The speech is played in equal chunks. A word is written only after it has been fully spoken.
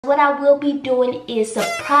What I will be doing is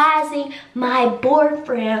surprising my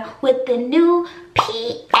boyfriend with the new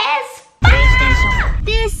PS5.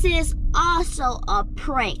 This is also a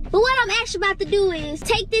prank. But what I'm actually about to do is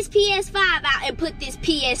take this PS5 out and put this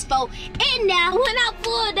PS4 in there. When I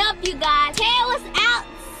pulled up, you guys, Ted was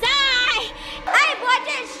outside. Hey, boy,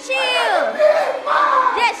 just chill.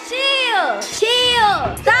 Just chill.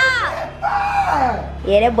 Chill. Stop.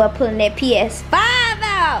 Yeah, that boy pulling that PS5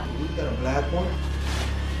 out. You got a black one?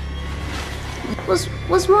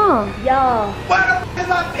 What's wrong? Y'all. What is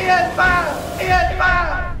my PS5?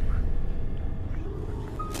 PS5!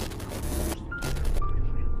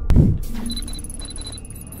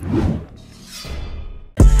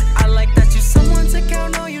 I like that you someone to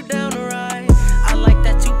count on you down the ride. I like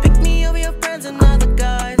that you pick me over your friends and other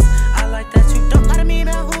guys. I like that you don't lie to me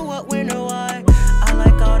about who, what, when, or why. I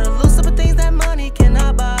like all the little simple things that money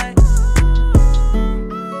cannot buy.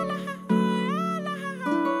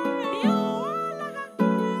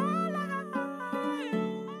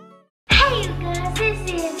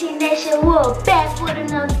 We're back with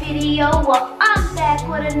another video. Well, I'm back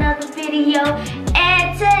with another video.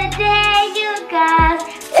 And today, you guys,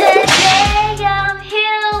 I'm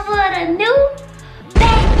here with a new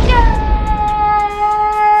backyard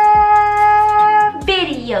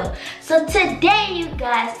video. So today, you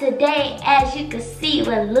guys, as you can see,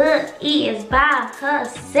 when Lil E is by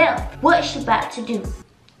herself, what she about to do?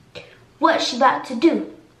 What she about to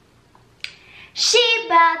do? She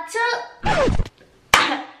about to...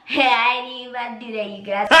 I ain't even about to do that, you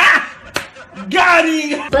guys. Got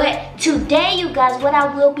him! But today, you guys, what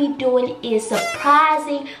I will be doing is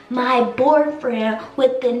surprising my boyfriend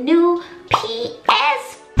with the new PS5.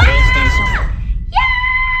 Yeah!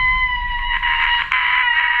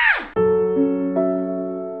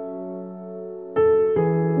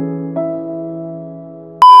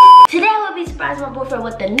 Today, I will be surprising my boyfriend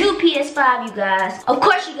with the new PS5, you guys. Of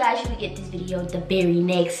course, you guys, you will get this video the very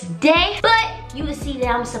next day. But you will see that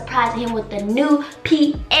I'm surprising him with the new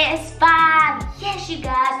PS5. Yes, you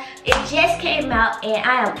guys, it just came out and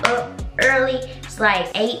I am up early. It's like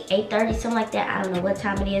 8:30, something like that. I don't know what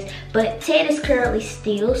time it is. But Ted is currently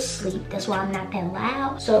still asleep. That's why I'm not that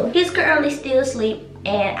loud. So he's currently still asleep.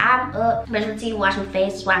 And I'm up, brush my teeth, wash my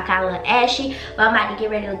face. That's why I kind of look ashy. But I'm about to get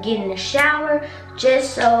ready to get in the shower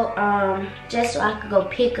just so I could go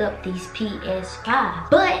pick up these PS5.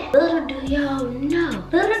 But little do y'all know,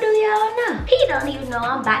 he don't even know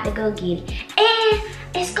I'm about to go get it. And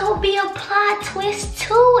it's gonna be a plot twist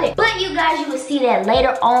to it. But you guys, you will see that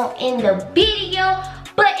later on in the video.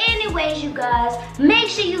 But anyways, you guys, make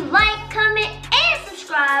sure you like, comment, and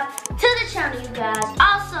subscribe to the channel, you guys.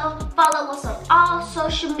 Also, follow us on all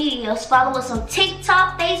social medias. Follow us on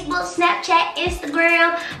TikTok, Facebook, Snapchat,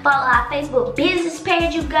 Instagram. Follow our Facebook business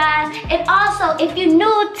page, you guys. And also, if you're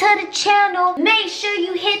new to the channel, make sure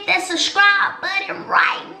you hit that subscribe button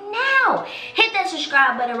right now. Hit that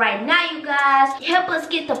subscribe button right now, you guys. Help us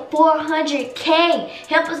get the 400K.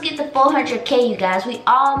 Help us get the 400K, you guys. We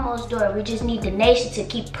almost do it. We just need donations to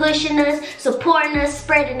keep pushing us, supporting us,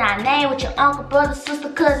 spreading our name with your uncle, brother, sister,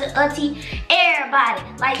 cousin, auntie, everybody.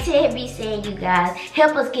 Like Ted be saying, you guys,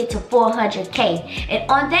 help us get to 400K.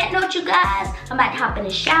 And on that note, you guys, I'm about to hop in the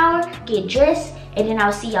shower, get dressed, and then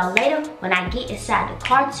I'll see y'all later when I get inside the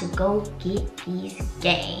car to go get these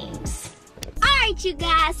games. Alright, you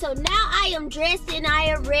guys, so now I am dressed and I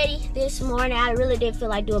am ready. This morning I really didn't feel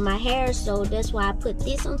like doing my hair, so that's why I put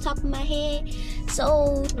this on top of my head.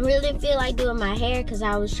 So I really didn't feel like doing my hair because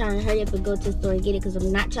I was trying to hurry up and go to the store and get it, because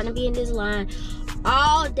I'm not trying to be in this line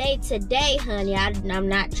all day today, honey. I'm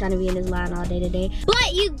not trying to be in this line all day today.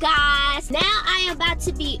 But you guys, now I am about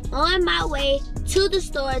to be on my way to the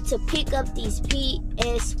store to pick up these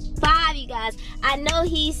PS5, you guys. I know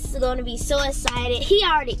he's gonna be so excited. He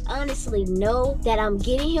already honestly know that I'm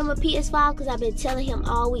getting him a PS5 because I've been telling him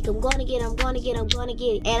all week, I'm gonna get it, and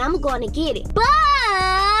I'm gonna get it. But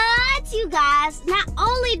you guys, not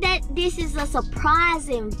only that this is a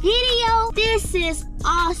surprising video, this is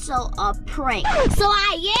also a prank. So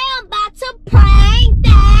I am about to prank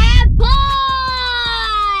that boy.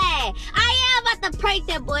 To prank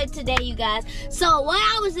that boy today, you guys. So while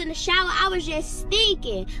I was in the shower, I was just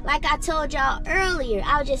thinking, like I told y'all earlier,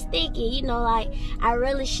 I was just thinking, you know, like I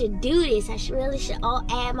really should do this. I really should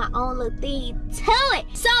add my own little thing to it.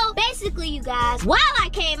 So basically, you guys, while I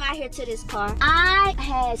came out here to this car, I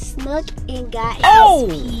had snuck and got his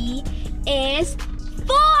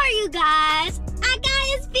PS4, you guys. I got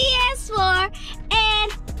his PS4,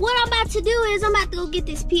 and what I'm about to do is I'm about to go get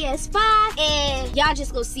this PS5 and y'all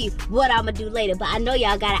just gonna see what I'm gonna do later. But I know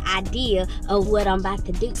y'all got an idea of what I'm about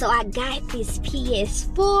to do. So I got this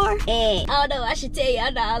PS4 and I don't know, I should tell y'all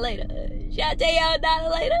about it later. Should I tell y'all about it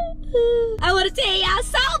later? I wanna tell y'all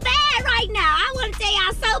so bad right now. I wanna tell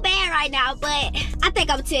y'all so bad right now, but I think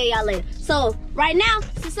I'm gonna tell y'all later. So right now,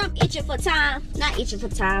 since I'm itching for time, not itching for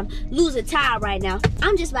time, losing time right now,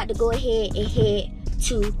 I'm just about to go ahead and head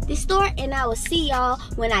to the store and I will see y'all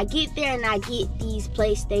when I get there and I get these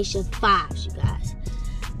PlayStation 5s, you guys.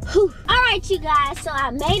 Whew. Alright, you guys, so I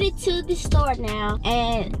made it to the store now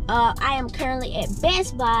and I am currently at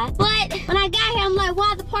Best Buy. But when I got here, I'm like,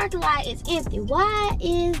 why the parking lot is empty? Why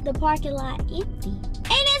is the parking lot empty? And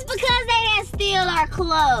it's because they didn't steal our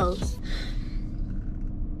clothes.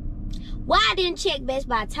 Why I didn't check Best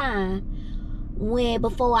Buy time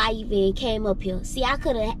before I even came up here? See, I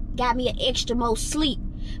could have got me an extra more sleep,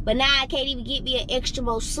 but now I can't even get me an extra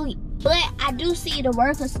more sleep. But I do see the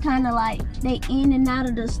workers kind of like they in and out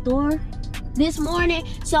of the store this morning,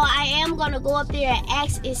 so I am gonna go up there and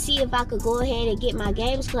ask and see if I could go ahead and get my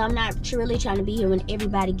games, because I'm not really trying to be here when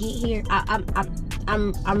everybody get here.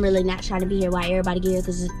 I'm really not trying to be here while everybody get here,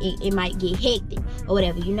 because it might get hectic or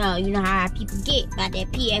whatever. You know how people get about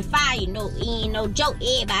that PS5. You know, it ain't no joke.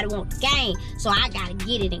 Everybody want the game, so I gotta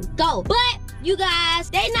get it and go. But you guys,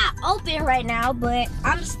 they not open right now, but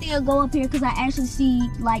I'm still go up here because I actually see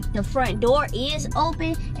like the front door is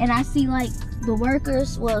open and I see like the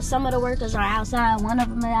workers, well, some of the workers are outside, one of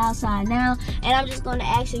them is outside now, and I'm just gonna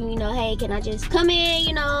ask them, you know, hey, can I just come in,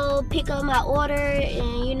 you know, pick up my order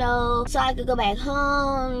and, you know, so I could go back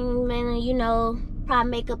home and, you know,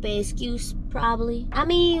 probably make up an excuse, probably. I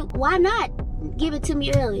mean, why not? Give it to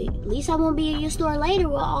me early. At least I won't be in your store later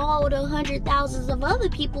with all the hundred thousands of other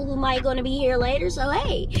people who might gonna be here later. So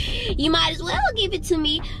hey, you might as well give it to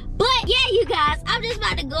me. But yeah, you guys, I'm just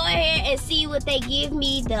about to go ahead and see what they give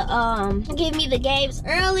me the games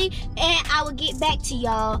early, and I will get back to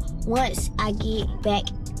y'all once I get back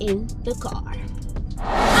in the car.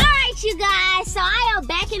 Alright, you guys, so I am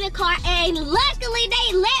back in the car and luckily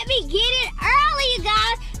they let me get it early, you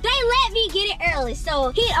guys. They let me get it early.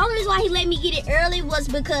 So the only reason why he let me get it early was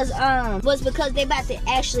because they about to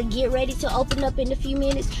actually get ready to open up in a few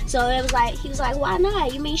minutes. So it was like, he was like, why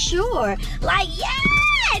not? You mean sure? Like,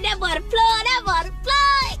 yeah, that butterfly,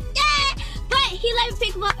 yeah. But he let me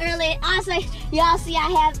pick them up early. Also, y'all see I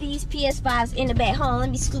have these PS5s in the back. Hold on, let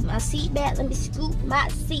me scoop my seat back.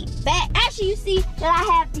 Actually, you see that I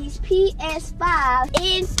have these PS5s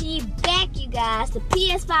in the back, you guys. The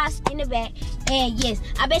PS5s in the back. And yes,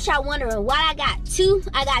 I bet y'all wondering why I got two.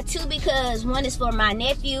 I got two because one is for my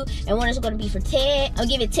nephew and one is going to be for Ted. I'm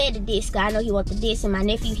giving Ted the disc. I know he wants the disc, and my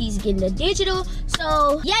nephew, he's getting the digital.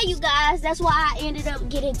 So yeah, you guys, that's why I ended up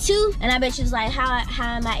getting two. And I bet you was like, how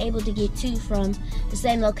am I able to get two from the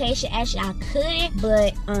same location? Actually, I couldn't,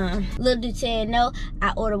 but little dude Ted know.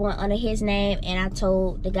 I ordered one under his name, and I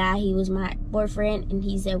told the guy he was my boyfriend and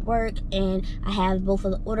he's at work, and I have both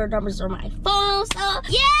of the order numbers on my phone. So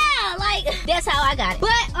yeah, like that's how I got it. But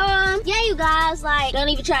yeah, you guys, like, don't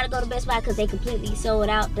even try to go to Best Buy because they completely sold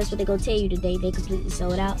out. That's what they're gonna tell you today. They completely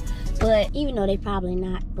sold out. But even though they probably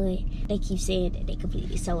not, but they keep saying that they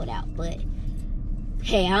completely sold out. But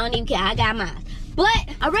hey, I don't even care. I got mine. But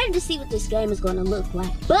I'm ready to see what this game is gonna look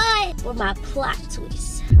like. But for my plot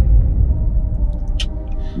twist.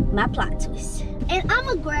 And I'm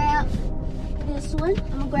gonna grab this one.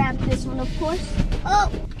 I'm gonna grab this one, of course.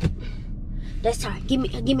 Oh, that's time. Give me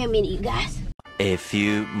a minute, you guys. A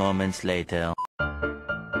few moments later.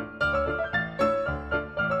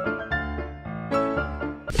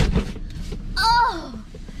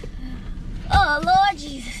 Oh, Lord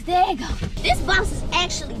Jesus, there you go. This box is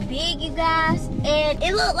actually big, you guys, and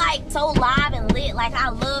it looked like so live and lit. Like, I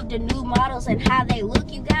love the new models and how they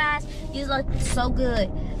look, you guys. These look so good.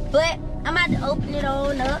 But I'm about to open it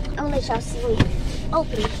on up. I'm gonna let y'all see me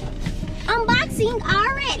open it. Unboxing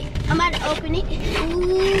already. I'm about to open it.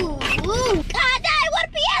 Ooh. God dang, what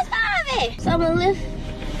a PS5 is. So I'm gonna lift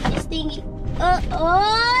this thingy up.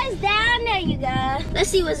 Oh, it's down there, you guys. Let's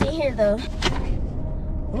see what's in here, though.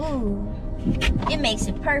 Ooh. It makes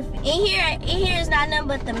it perfect. In here is not nothing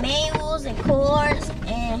but the manuals and cords,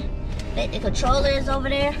 and the controller is over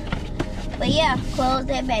there. But yeah, close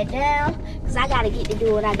that back down. because I gotta get to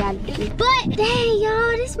do what I gotta do. But dang,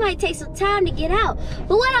 y'all, this might take some time to get out.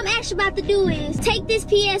 But what I'm actually about to do is take this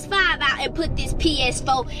PS5 out and put this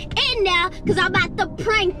PS4 in there, because I'm about to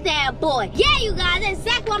prank that boy. Yeah, you guys, that's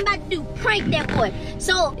exactly what I'm about to do, prank that boy.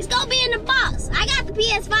 So it's gonna be in the box. I got the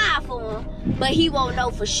PS5 for him, but he won't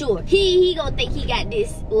know for sure. He gonna think he got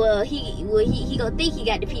this. Well, he gonna think he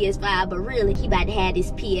got the PS5, but really he about to have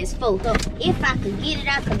this PS4. So if I could get it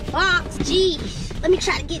out the box, geez, let me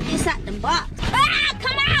try to get this out the box. Ah,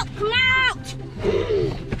 come out, come out.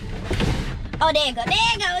 Oh, there you go,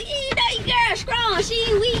 there you go. You know your girl strong. She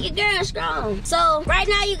ain't weak, your girl strong. So right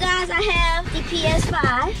now, you guys, I have the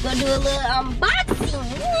PS5. Gonna do a little unboxing.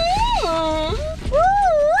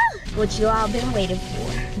 What you all been waiting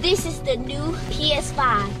for. This is the new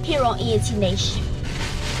PS5 here on ENT Nation.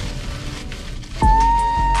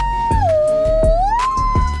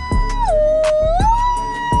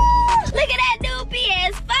 Look at that new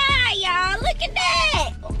PS5, y'all. Look at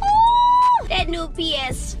that. Ooh, that new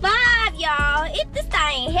PS5, y'all. This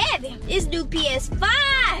thing ain't heavy. This new PS5.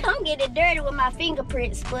 I'm getting dirty with my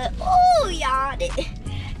fingerprints, but ooh, y'all.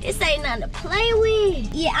 This ain't nothing to play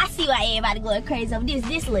with. Yeah, I see why everybody going crazy over this.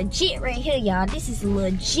 This legit right here, y'all. This is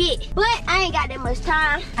legit. But I ain't got that much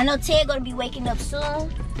time. I know Ted gonna be waking up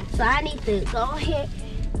soon, so I need to go ahead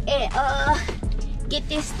and get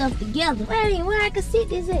this stuff together. Where I can sit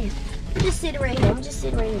this in? I'm just sitting right here. I'm just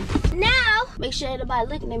sitting right here. Now, make sure ain't nobody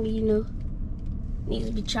looking at me, you know.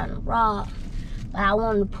 Niggas be trying to rob. But I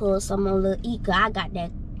want to pull some on Lil Ika. I got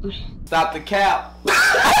that. Stop the cap. Stop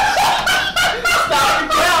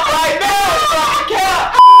the cap right now. Stop the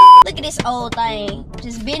cap. Look at this old thing.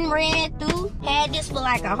 Just been ran through. Had this for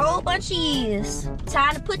like a whole bunch of years.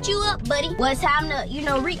 Time to put you up, buddy. Well, it's time to, you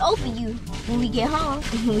know, reopen you when we get home.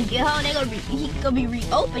 When we get home, he gonna be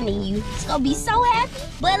reopening you. It's gonna be so happy.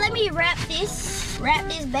 But let me wrap this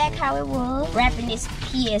back how it was. Wrapping this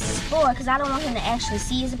PS4, because I don't want him to actually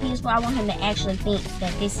see it's a PS4. I want him to actually think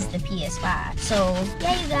that this is the PS5. So,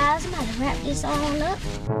 yeah, you guys, I'm about to wrap this all up.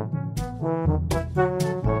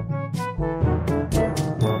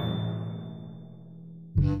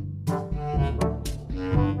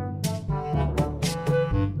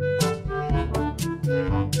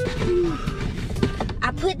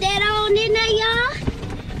 I put that on, didn't I,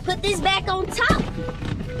 y'all? Put this back on top.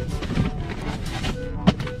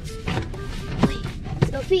 Wait,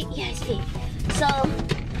 it's gonna fit? Yeah, it's fit. So,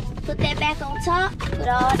 put that back on top. Put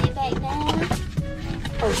all that back down.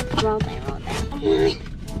 Oh, wrong thing, wrong thing. Come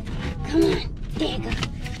on. Come on. There you go.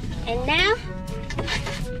 And now,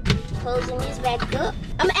 closing this back up.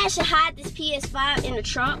 I'm gonna actually hide this PS5 in the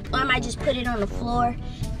trunk, or I might just put it on the floor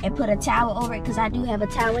and put a towel over it, because I do have a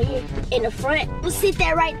towel here in the front. We'll sit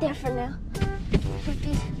that right there for now. Put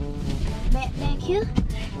this back here.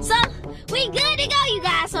 So, we good to go, you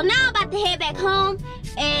guys. So now I'm about to head back home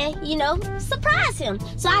and, you know, surprise him.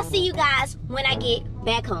 So I'll see you guys when I get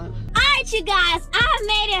back home. All right, you guys, I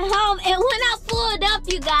made it home, and when I pulled up,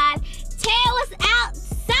 you guys, Ted was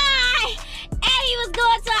outside, and he was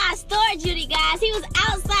going to our storage unit, guys. He was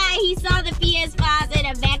outside. He saw the PS5s in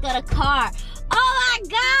the back of the car. Oh my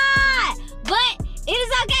God! But it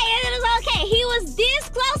is okay, it is okay. He was this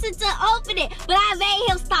close to open it, but I made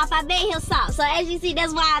him stop. So as you see,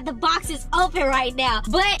 that's why the box is open right now.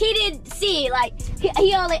 But he didn't see it. Like,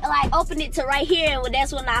 he only like opened it to right here, and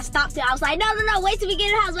that's when I stopped him. I was like, no, wait till we get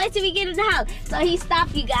in the house, wait till we get in the house. So he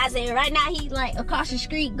stopped, you guys, and right now he's like across the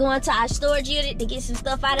street going to our storage unit to get some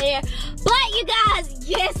stuff out of there. But you guys,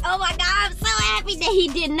 yes, oh my God, I'm so happy that he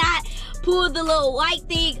did not pull the little white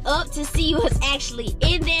thing up to see what's actually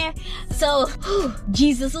in there. So,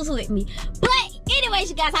 Jesus was with me. But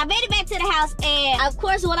anyways, you guys, I made it back to the house, and of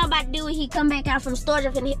course, what I'm about to do when he come back out from storage,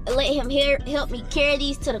 I'm gonna let him help me carry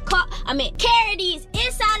these to the car. Carry these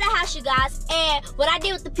inside the house, you guys. And what I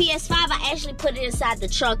did with the PS5, I actually put it inside the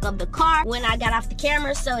trunk of the car when I got off the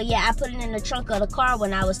camera. So yeah, I put it in the trunk of the car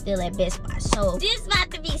when I was still at Best Buy. So this is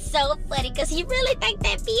about to be so funny, because you really think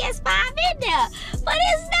that PS5 in there, but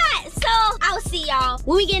it's not. So I'll see y'all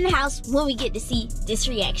when we get in the house, when we get to see this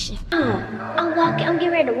reaction. I'm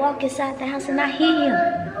getting ready to walk inside the house, and I hear him.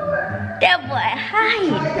 That boy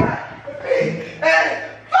hype.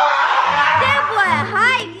 That boy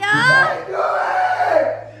hype, y'all.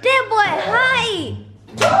 That boy hype.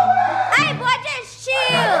 Hey, boy, just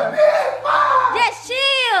chill. Just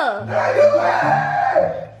chill.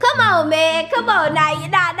 Come on, man. Come on. Now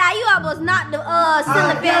you almost knocked the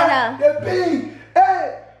ceiling fan off.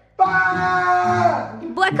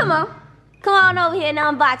 Boy, come on. Come on over here and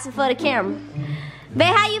unbox it for the camera.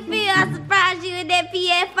 Babe, how you feel? I surprised you with that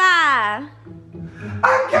PS5.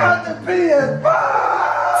 I got the PS5.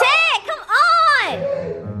 Ted, come on.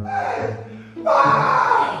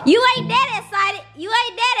 You ain't that excited. You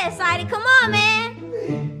ain't that excited. Come on, man.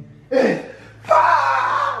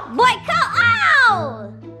 Boy, come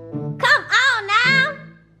on. Come on now.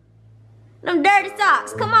 Them dirty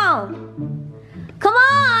socks. Come on. Come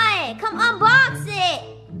on. Come unbox it.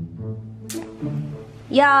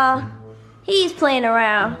 Y'all, he's playing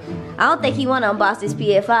around. I don't think he want to unbox this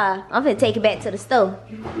PS5. I'm finna take it back to the store.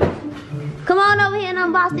 Come on over here and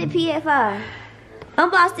unbox this PS5.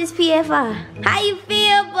 Unbox this PS5. How you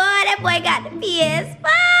feel, boy? That boy got the PS5.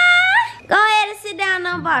 Go ahead and sit down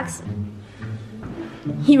and unbox it.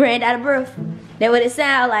 He ran out of breath. That's what it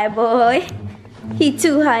sound like, boy. He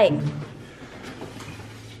too hyped.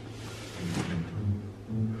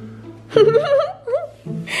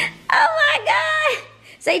 Oh my God.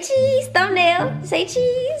 Say cheese, thumbnail. Say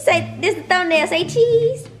cheese. Say this is the thumbnail. Say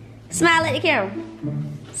cheese. Smile at the camera.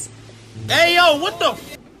 Hey, yo, what the?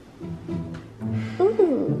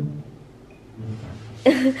 Ooh.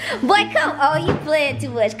 Boy, come. Oh, you playing too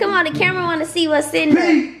much. Come on, the camera want to see what's sitting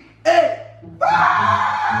there. Boy,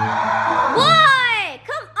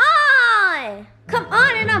 come on. Come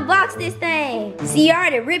on and unbox this thing. See, you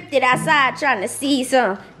already ripped it outside trying to see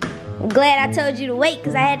some. I'm glad I told you to wait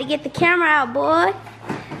because I had to get the camera out, boy.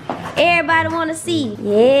 Everybody want to see.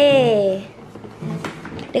 Yeah.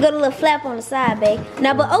 They got a little flap on the side, babe.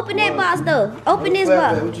 Now, but open that box, though. Open this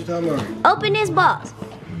box. What you talking about? Open this box.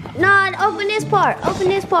 No, open this part. Open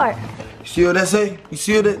this part. You see what that say? You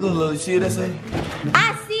see what that, look, you see what that say?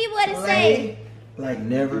 I see what it say. Like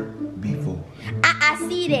never before. I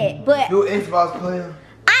see that, but You an Xbox player?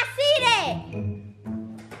 I see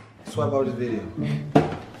that. Swipe out this video.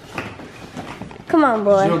 Come on, You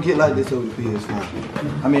boy. don't get like this over the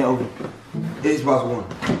PS5. I mean over Xbox One.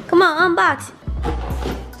 Come on, unbox it.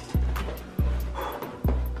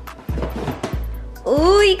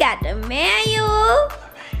 Ooh, you got the manual.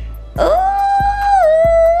 Ooh.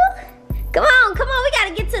 Come on, come on. We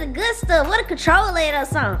gotta get to the good stuff. What a controller it or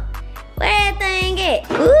something. Where that thing at?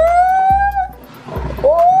 Ooh.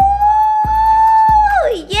 Ooh.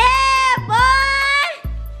 Yeah,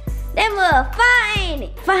 boy. That mother fire, ain't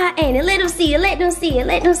it? Fire, ain't it? Let them see it. Let them see it.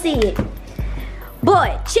 Let them see it.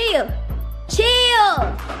 Boy, chill.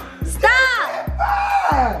 Chill. Stop.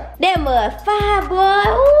 That mother fire, boy.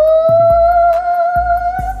 Ooh.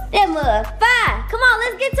 That mud fire. Come on,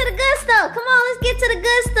 let's get to the good stuff. Come on, let's get to the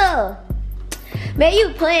good stuff. Man, you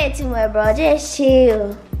playing too much, bro. Just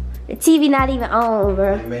chill. The TV not even on,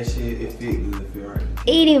 bro. Man, shit, it fit good, it fit right. It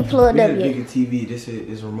ain't even plugged We up need a yet. bigger TV. This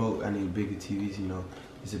is remote. I need bigger TVs, you know.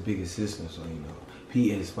 It's a bigger system, so you know.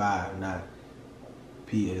 PS5, not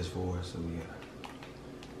PS4, so we gotta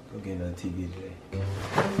go get another TV today.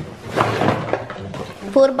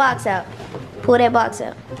 Pull the box out. Pull that box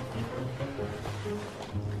out.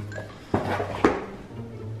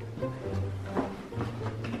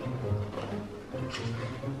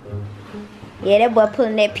 Yeah, that boy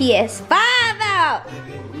pulling that PS5 out.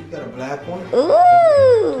 You got a black one?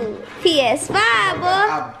 Ooh, PS5, boy.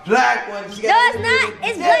 A black one. No, it's not.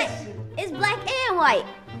 It's black. It's black and white.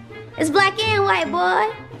 It's black and white,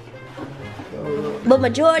 boy. But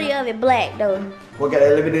majority of it black, though. We got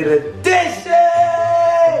a limited edition.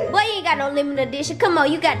 Boy, you ain't got no limited edition. Come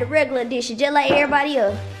on, you got the regular edition, just like everybody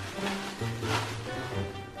else.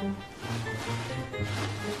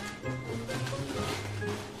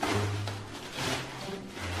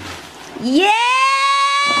 Yeah!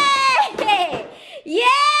 Yeah,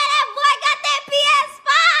 that boy got that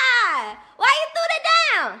PS5! Why you threw it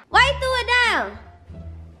down? Why you threw it down?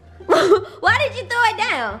 Why did you throw it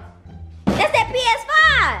down? That's that PS5!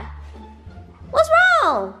 What's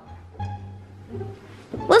wrong?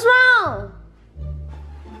 What's wrong?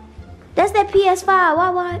 That's that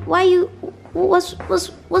PS5. Why you, what's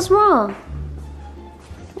wrong?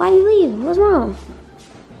 Why you leaving? What's wrong?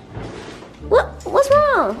 What's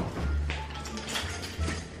wrong?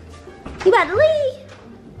 You about to leave?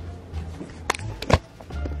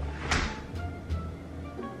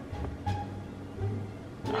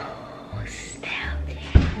 Oh, stop it.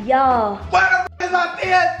 Y'all. Why the f is my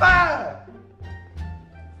PS5?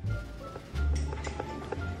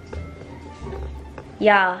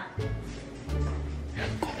 Y'all.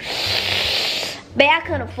 Babe, I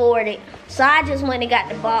couldn't afford it. So I just went and got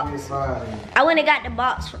the box. I went and got the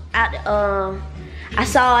box out the, I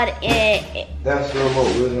saw it in. That's the remote.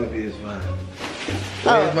 Where's my PS5?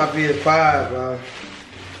 Where's my PS5, bro?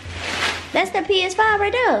 That's the PS5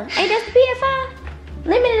 right there. Ain't that the PS5?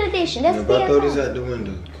 Limited edition. That's the If I throw this PS5. out the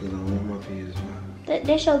window, because I want my PS5.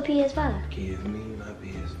 That's your PS5. Give me my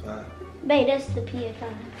PS5. Babe, that's the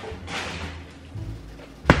PS5.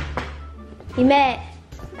 You mad?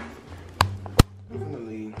 I'm gonna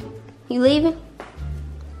leave. You leaving?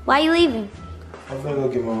 Why you leaving? I'm gonna go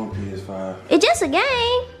get my own PS5. It's just a game.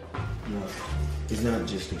 No, it's not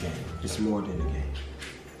just a game. It's more than a game.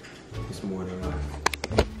 It's more than life.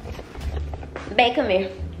 Babe, come here.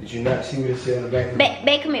 Did you not see what it said on the back?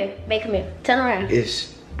 Babe, come here. Babe, come here. Turn around.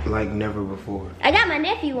 It's like never before. I got my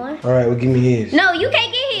nephew one. All right, well, give me his. No, you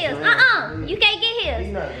can't get his. You can't get his.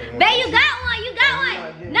 Babe, you got one. You got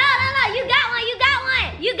one. No. You got one. You got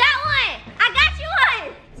one. You got one. I got you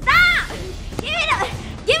one. Stop. Give it up.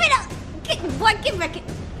 Give it up. Boy, give it back.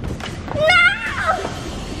 No.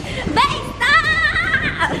 Babe, stop.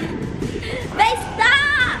 Babe,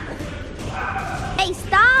 stop. Hey,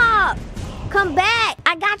 stop. Come back.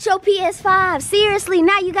 I got your PS5. Seriously,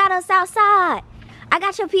 now you got us outside. I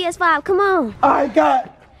got your PS5. Come on. I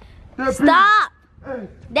got. Stop.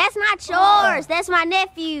 That's not yours. That's my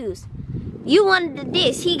nephew's. You wanted the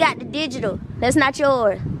disc. He got the digital. That's not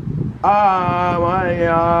yours.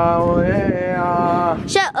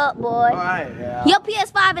 Shut up, boy. Your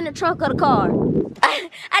PS5 in the trunk of the car.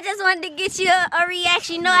 I just wanted to get you a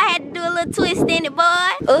reaction. You know I had to do a little twist in it, boy.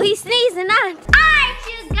 Oh, he's sneezing now. Alright,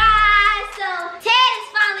 you guys. So, Ted is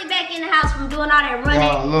finally back in the house from doing all that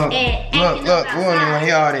running and acting up outside. We don't even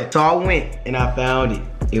hear all that. So I went and I found it.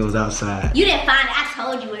 It was outside. You didn't find it. I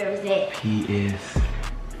told you where it was at. PS.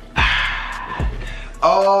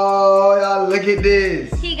 Oh, y'all, look at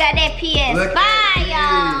this. He got that PS5,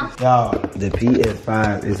 y'all. Y'all, the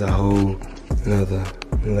PS5 is a whole nother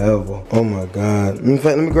level. Oh my God. In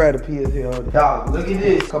fact, let me grab the PS here. Y'all, look at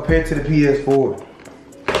this compared to the PS4.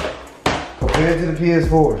 Compared to the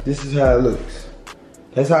PS4, this is how it looks.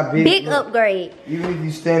 That's how big. Big upgrade. Even if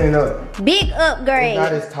you standing up. Big upgrade. It's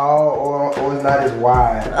not as tall or it's not as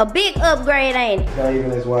wide. A big upgrade, ain't it? It's not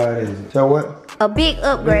even as wide, is it? So what? A big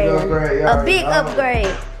upgrade. Big upgrade, yeah, a big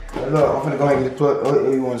upgrade. Look, I'm finna go ahead and get the plug.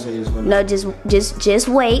 What you want to say this one? No, just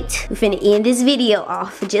wait. We finna end this video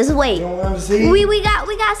off. Just wait. You don't want to see? We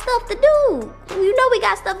got stuff to do. You know we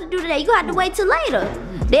got stuff to do today. You have to wait till later.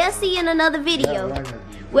 They'll see you in another video.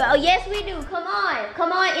 Well, yes we do.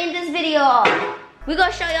 Come on, end this video off. We're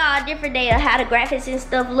gonna show y'all a different day of how the graphics and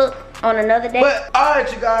stuff look on another day. But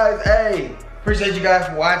alright, you guys, hey, appreciate you guys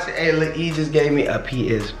for watching. Hey, look, he just gave me a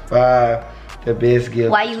PS5, the best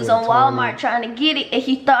gift. While you was on Walmart trying to get it, and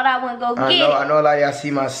you thought I wouldn't go get it. I know a lot of y'all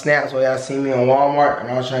see my snaps where y'all see me on Walmart,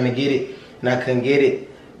 and I was trying to get it, and I couldn't get it,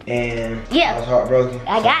 and I was heartbroken.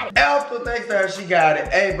 I got it. Ethel, thanks to her, she got it.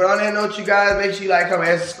 Hey, but on that note, you guys, make sure you like,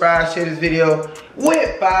 comment, and subscribe, share this video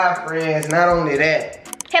with 5 friends. Not only that,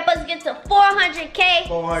 help us get to 400K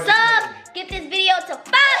subs. Get this video to 5,000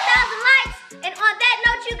 likes. And on that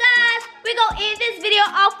note, you guys, we're gonna end this video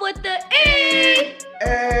off with the E.